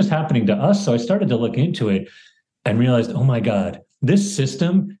crazy. Is this just happening to us? So I started to look into it and realized, oh my God, this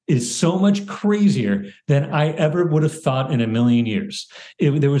system is so much crazier than I ever would have thought in a million years.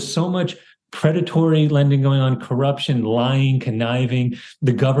 There was so much predatory lending going on, corruption, lying, conniving.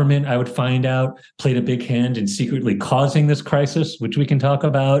 The government, I would find out, played a big hand in secretly causing this crisis, which we can talk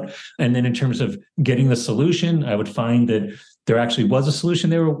about. And then in terms of getting the solution, I would find that there actually was a solution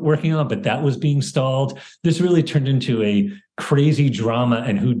they were working on, but that was being stalled. This really turned into a crazy drama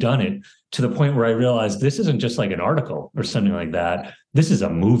and whodunit, to the point where I realized this isn't just like an article or something like that. This is a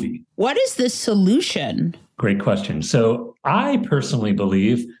movie. What is the solution? Great question. So I personally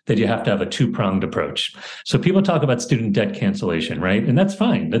believe that you have to have a two-pronged approach. So people talk about student debt cancellation, right? And that's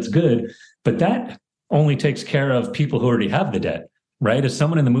fine. That's good. But that only takes care of people who already have the debt, right? If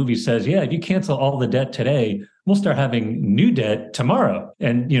someone in the movie says, yeah, if you cancel all the debt today, we'll start having new debt tomorrow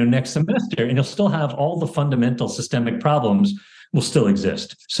and next semester, and you'll still have all the fundamental systemic problems will still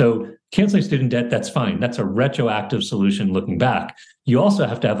exist. So canceling student debt, that's fine. That's a retroactive solution looking back. You also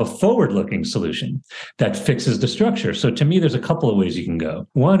have to have a forward-looking solution that fixes the structure. So to me, there's a couple of ways you can go.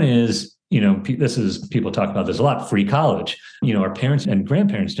 One is, people talk about this a lot, free college. Our parents and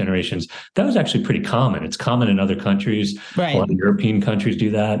grandparents' generations, that was actually pretty common. It's common in other countries. Right. A lot of European countries do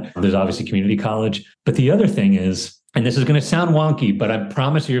that. There's obviously community college. But the other thing is, and this is going to sound wonky, but I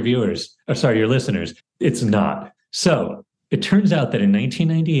promise your listeners, it's not. So it turns out that in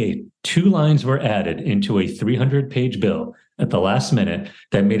 1998, 2 lines were added into a 300-page bill at the last minute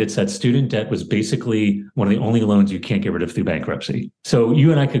that made it so that student debt was basically one of the only loans you can't get rid of through bankruptcy. So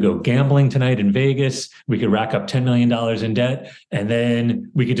you and I could go gambling tonight in Vegas. We could rack up $10 million in debt, and then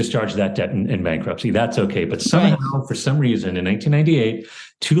we could discharge that debt in bankruptcy. That's okay. But somehow, for some reason, in 1998,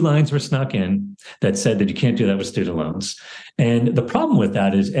 2 lines were snuck in that said that you can't do that with student loans. And the problem with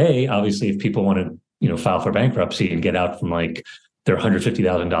that is, obviously, if people want to file for bankruptcy and get out from like their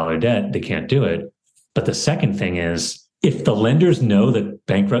 $150,000 debt, they can't do it. But the second thing is, if the lenders know that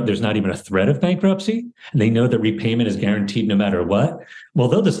there's not even a threat of bankruptcy, and they know that repayment is guaranteed no matter what, well,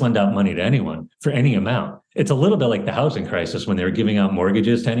 they'll just lend out money to anyone for any amount. It's a little bit like the housing crisis when they were giving out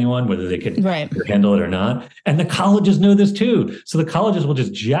mortgages to anyone, whether they could handle it or not. And the colleges know this too. So the colleges will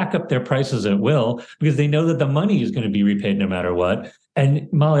just jack up their prices at will because they know that the money is going to be repaid no matter what. And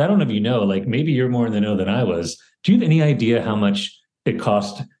Molly, I don't know if you know, like maybe you're more in the know than I was. Do you have any idea how much it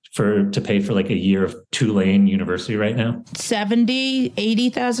cost to pay for like a year of Tulane University right now? $70,000,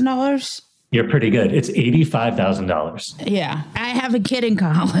 $80,000. You're pretty good. It's $85,000. Yeah. I have a kid in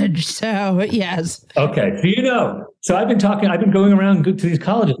college, so yes. Okay. So I've been going around to these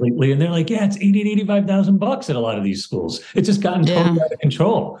colleges lately, and they're like, yeah, it's $80,000 to $85,000 at a lot of these schools. It's just gotten totally out of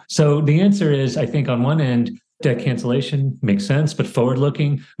control. So the answer is, I think on one end, debt cancellation makes sense, but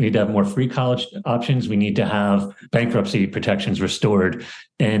forward-looking, we need to have more free college options. We need to have bankruptcy protections restored.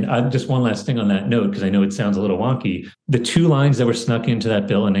 And just one last thing on that note, because I know it sounds a little wonky. The 2 lines that were snuck into that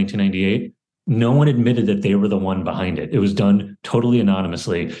bill in 1998, no one admitted that they were the one behind it. It was done totally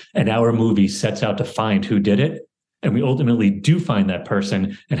anonymously. And our movie sets out to find who did it. And we ultimately do find that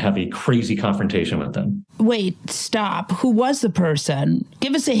person and have a crazy confrontation with them. Wait, stop. Who was the person?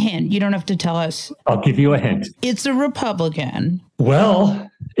 Give us a hint. You don't have to tell us. I'll give you a hint. It's a Republican.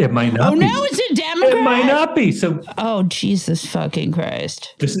 Well, it might not be. Oh, no, it's a Democrat. It might not be. So, oh, Jesus fucking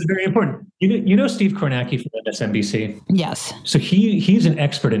Christ. This is very important. You know Steve Kornacki from MSNBC? Yes. So he's an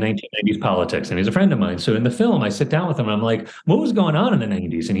expert in 1990s politics, and he's a friend of mine. So in the film, I sit down with him, and I'm like, what was going on in the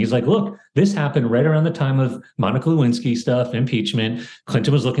 90s? And he's like, look, this happened right around the time of Monica Lewinsky stuff, impeachment.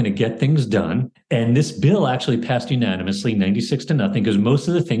 Clinton was looking to get things done. And this bill actually passed unanimously, 96-0, because most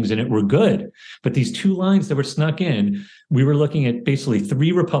of the things in it were good. But these 2 lines that were snuck in, we were looking at basically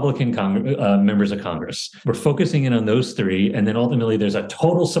 3 Republican members of Congress. We're focusing in on those 3. And then ultimately there's a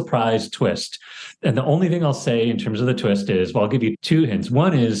total surprise twist. And the only thing I'll say in terms of the twist is, well, I'll give you 2 hints.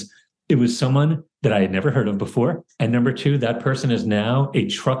 One is it was someone that I had never heard of before. And number 2, that person is now a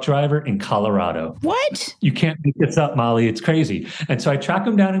truck driver in Colorado. What? You can't make this up, Molly. It's crazy. And so I track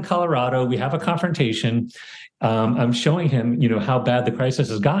him down in Colorado. We have a confrontation. I'm showing him, how bad the crisis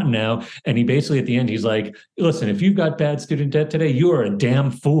has gotten now. And he basically at the end, he's like, listen, if you've got bad student debt today, you are a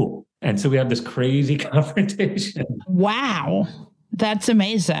damn fool. And so we have this crazy confrontation. Wow. That's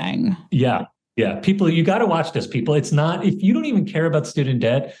amazing. Yeah. Yeah, people, you got to watch this, people. It's not, if you don't even care about student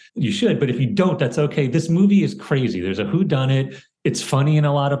debt, you should. But if you don't, that's okay. This movie is crazy. There's a whodunit. It's funny in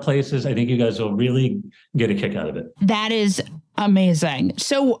a lot of places. I think you guys will really get a kick out of it. That is amazing.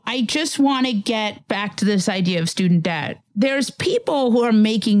 So I just want to get back to this idea of student debt. There's people who are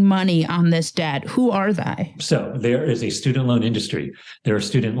making money on this debt. Who are they? So there is a student loan industry. There are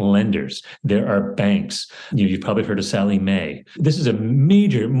student lenders. There are banks. You've probably heard of Sallie Mae. This is a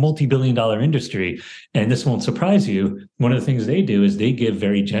major multi-billion-dollar industry. And this won't surprise you. One of the things they do is they give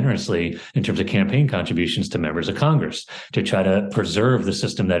very generously in terms of campaign contributions to members of Congress to try to preserve the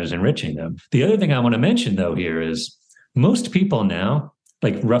system that is enriching them. The other thing I want to mention, though, here is most people now,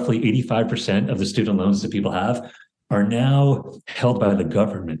 like roughly 85% of the student loans that people have, are now held by the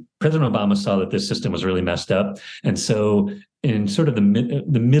government. President Obama saw that this system was really messed up. And so in sort of the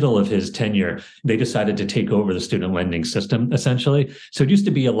middle of his tenure, they decided to take over the student lending system, essentially. So it used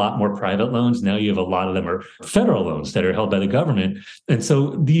to be a lot more private loans. Now you have a lot of them are federal loans that are held by the government. And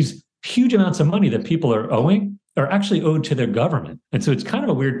so these huge amounts of money that people are owing are actually owed to their government. And so it's kind of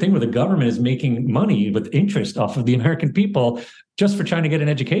a weird thing where the government is making money with interest off of the American people just for trying to get an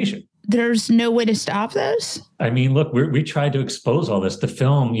education. There's no way to stop this? I mean, look, we tried to expose all this. The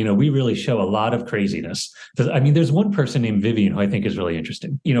film, we really show a lot of craziness. I mean, there's one person named Vivian who I think is really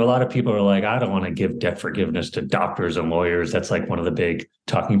interesting. A lot of people are like, I don't want to give debt forgiveness to doctors and lawyers. That's like one of the big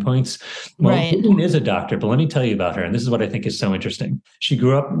talking points. Well, right. Vivian is a doctor, but let me tell you about her. And this is what I think is so interesting. She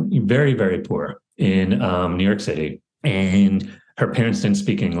grew up very, very poor in New York City, and her parents didn't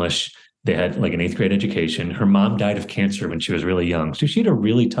speak English. They had like an 8th grade education. Her mom died of cancer when she was really young. So she had a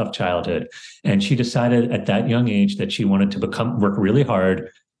really tough childhood. And she decided at that young age that she wanted to work really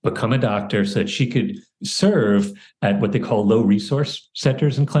hard, become a doctor so that she could serve at what they call low resource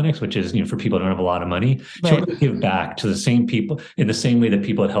centers and clinics, which is, for people who don't have a lot of money. Right. She wanted to give back to the same people in the same way that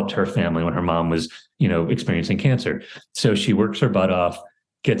people had helped her family when her mom was, experiencing cancer. So she works her butt off,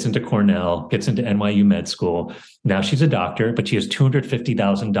 gets into Cornell, gets into NYU med school. Now she's a doctor, but she has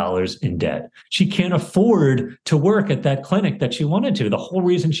 $250,000 in debt. She can't afford to work at that clinic that she wanted to. The whole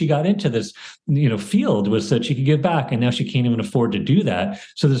reason she got into this, field was that she could give back. And now she can't even afford to do that.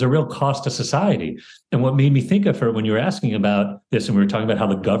 So there's a real cost to society. And what made me think of her when you were asking about this, and we were talking about how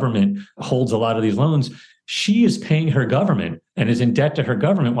the government holds a lot of these loans, she is paying her government and is in debt to her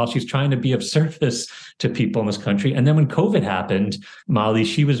government while she's trying to be of service to people in this country. And then when COVID happened, Molly,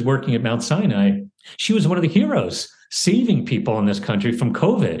 she was working at Mount Sinai. She was one of the heroes saving people in this country from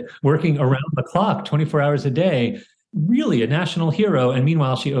COVID, working around the clock, 24 hours a day, really a national hero. And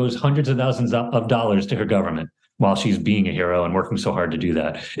meanwhile, she owes hundreds of thousands of dollars to her government while she's being a hero and working so hard to do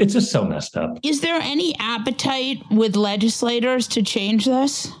that. It's just so messed up. Is there any appetite with legislators to change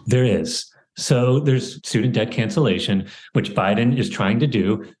this? There is. So there's student debt cancellation, which Biden is trying to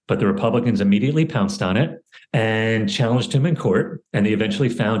do, but the Republicans immediately pounced on it and challenged him in court. And they eventually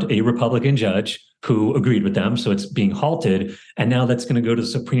found a Republican judge who agreed with them. So it's being halted. And now that's going to go to the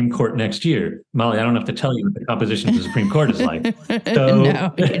Supreme Court next year. Molly, I don't have to tell you what the composition of the Supreme Court is like. So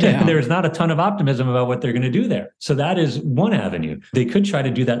no, there's not a ton of optimism about what they're going to do there. So that is one avenue. They could try to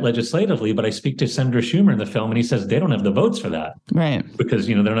do that legislatively, but I speak to Senator Schumer in the film, and he says they don't have the votes for that. Right. Because,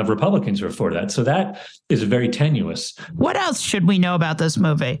 they don't have Republicans who are for that. So that is very tenuous. What else should we know about this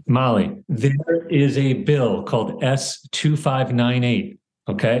movie? Molly, there is a bill called S-2598.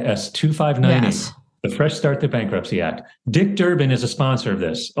 Okay, S-2598. Yes. The Fresh Start to Bankruptcy Act. Dick Durbin is a sponsor of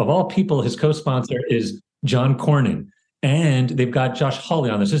this. Of all people, his co-sponsor is John Cornyn. And they've got Josh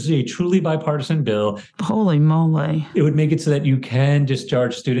Hawley on this. This is a truly bipartisan bill. Holy moly. It would make it so that you can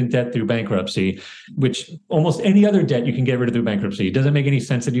discharge student debt through bankruptcy, which almost any other debt you can get rid of through bankruptcy. It doesn't make any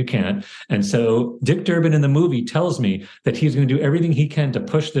sense that you can't. And so Dick Durbin in the movie tells me that he's going to do everything he can to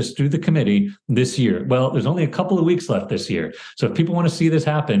push this through the committee this year. Well, there's only a couple of weeks left this year. So if people want to see this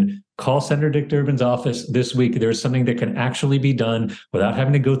happen, call Senator Dick Durbin's office this week. There's something that can actually be done without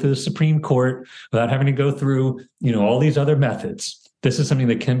having to go through the Supreme Court, without having to go through, all these other methods. This is something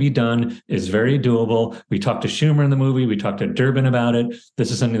that can be done, is very doable. We talked to Schumer in the movie. We talked to Durbin about it.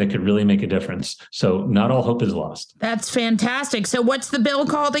 This is something that could really make a difference. So not all hope is lost. That's fantastic. So what's the bill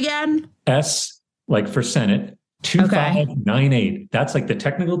called again? S, like for Senate, 2598. Okay. That's like the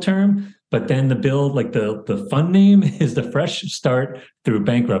technical term. But then the bill, like the fun name is the Fresh Start Through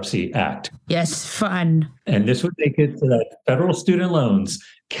Bankruptcy Act. Yes, fun. And this would make it so that federal student loans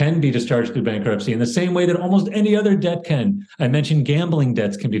can be discharged through bankruptcy in the same way that almost any other debt can. I mentioned gambling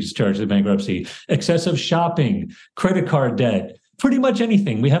debts can be discharged through bankruptcy, excessive shopping, credit card debt, pretty much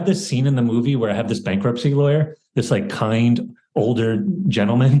anything. We have this scene in the movie where I have this bankruptcy lawyer, this like kind older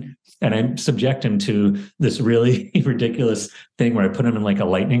gentleman, and I subject him to this really ridiculous thing where I put him in like a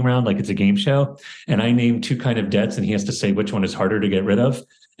lightning round, like it's a game show. And I name two kind of debts and he has to say which one is harder to get rid of.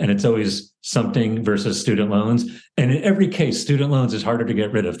 And it's always something versus student loans. And in every case, student loans is harder to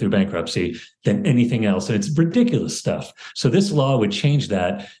get rid of through bankruptcy than anything else. And it's ridiculous stuff. So this law would change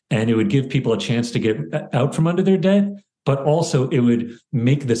that, and it would give people a chance to get out from under their debt. But also it would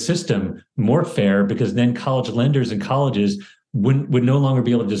make the system more fair, because then college lenders and colleges would no longer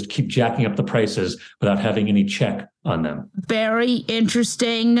be able to just keep jacking up the prices without having any check on them. Very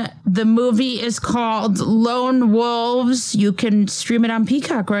interesting. The movie is called Lone Wolves. You can stream it on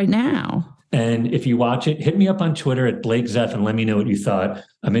Peacock right now. And if you watch it, hit me up on Twitter at Blake Zeff and let me know what you thought.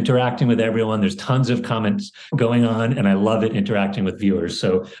 I'm interacting with everyone. There's tons of comments going on, and I love it interacting with viewers.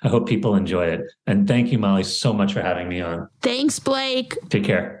 So I hope people enjoy it. And thank you, Molly, so much for having me on. Thanks, Blake. Take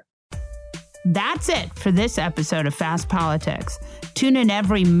care. That's it for this episode of Fast Politics. Tune in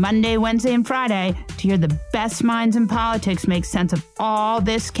every Monday, Wednesday, and Friday to hear the best minds in politics make sense of all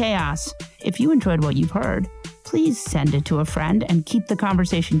this chaos. If you enjoyed what you've heard, please send it to a friend and keep the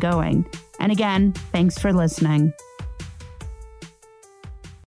conversation going. And again, thanks for listening.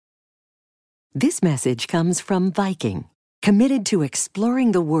 This message comes from Viking, committed to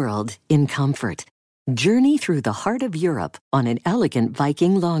exploring the world in comfort. Journey through the heart of Europe on an elegant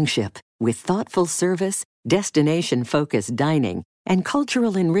Viking longship with thoughtful service, destination-focused dining, and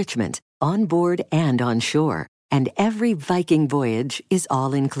cultural enrichment on board and on shore. And every Viking voyage is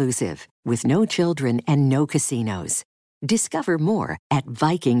all-inclusive, with no children and no casinos. Discover more at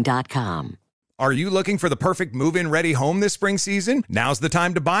Viking.com. Are you looking for the perfect move-in ready home this spring season? Now's the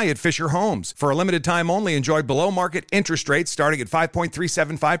time to buy at Fisher Homes. For a limited time only, enjoy below-market interest rates starting at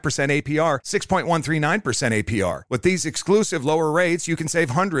 5.375% APR, 6.139% APR. With these exclusive lower rates, you can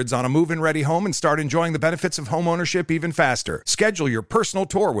save hundreds on a move-in ready home and start enjoying the benefits of homeownership even faster. Schedule your personal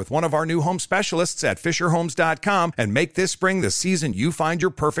tour with one of our new home specialists at FisherHomes.com and make this spring the season you find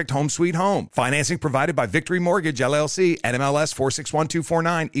your perfect home sweet home. Financing provided by Victory Mortgage, LLC, NMLS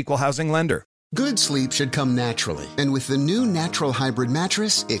 461249, Equal Housing Lender. Good sleep should come naturally, and with the new Natural Hybrid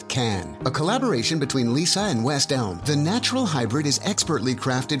mattress, it can. A collaboration between Lisa and West Elm, the Natural Hybrid is expertly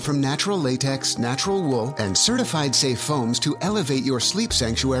crafted from natural latex, natural wool, and certified safe foams to elevate your sleep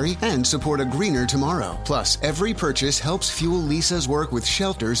sanctuary and support a greener tomorrow. Plus, every purchase helps fuel Lisa's work with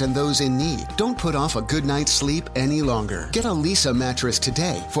shelters and those in need. Don't put off a good night's sleep any longer. Get a Lisa mattress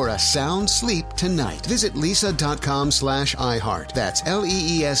today for a sound sleep tonight. Visit lisa.com/iHeart. That's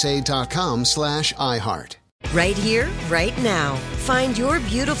LEESA.com/iHeart. Right here, right now. Find your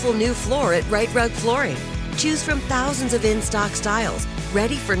beautiful new floor at Right Rug Flooring. Choose from thousands of in-stock styles,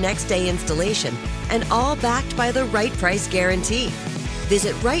 ready for next day installation, and all backed by the right price guarantee.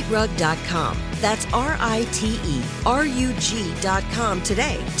 Visit rightrug.com. That's RITERUG.com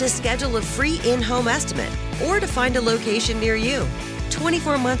today to schedule a free in-home estimate or to find a location near you.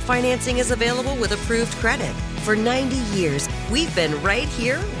 24-month financing is available with approved credit. For 90 years, we've been right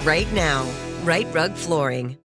here, right now. Right Rug Flooring.